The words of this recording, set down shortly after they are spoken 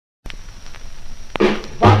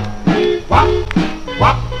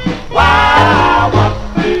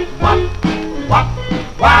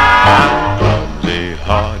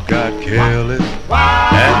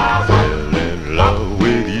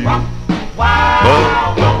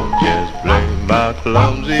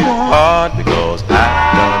clumsy heart, because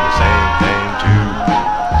I've done the same thing too.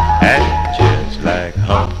 And just like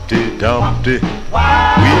Humpty Dumpty,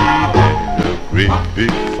 we had a great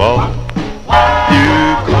big fall. You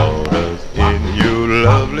caught us in your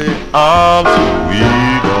lovely arms, so we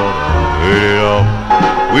gonna hurt it off.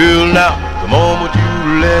 Well, now the moment you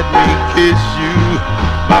let me kiss you,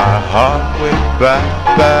 my heart went bye.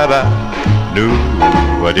 No,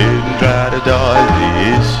 I didn't try to dodge the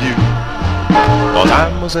issue, 'cause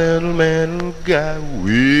I'm a sentimental guy.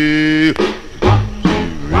 Well, she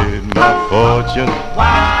read my fortune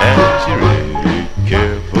and she read it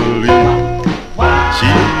carefully.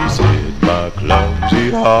 She said my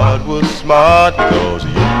clumsy heart was smart, because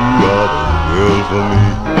you are the girl for me.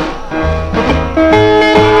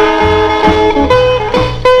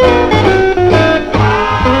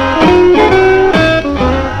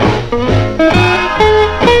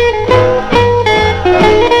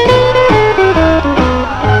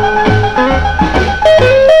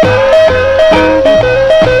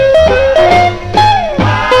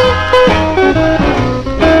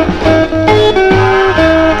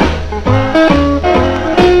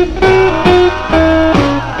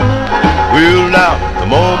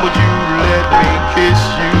 The moment you let me kiss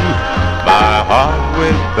you, my heart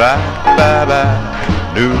went bye.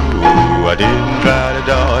 No, I didn't try to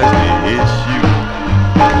dodge the issue,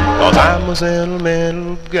 'cause I'm a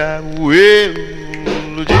sentimental guy. Well,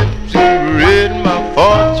 the gypsy read my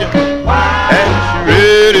fortune and she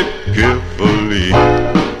read it carefully.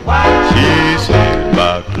 She said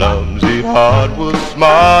my clumsy heart was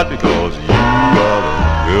smart, because you are the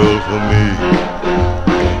girl for me.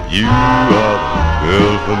 You are the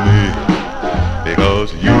girl for me, because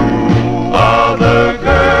you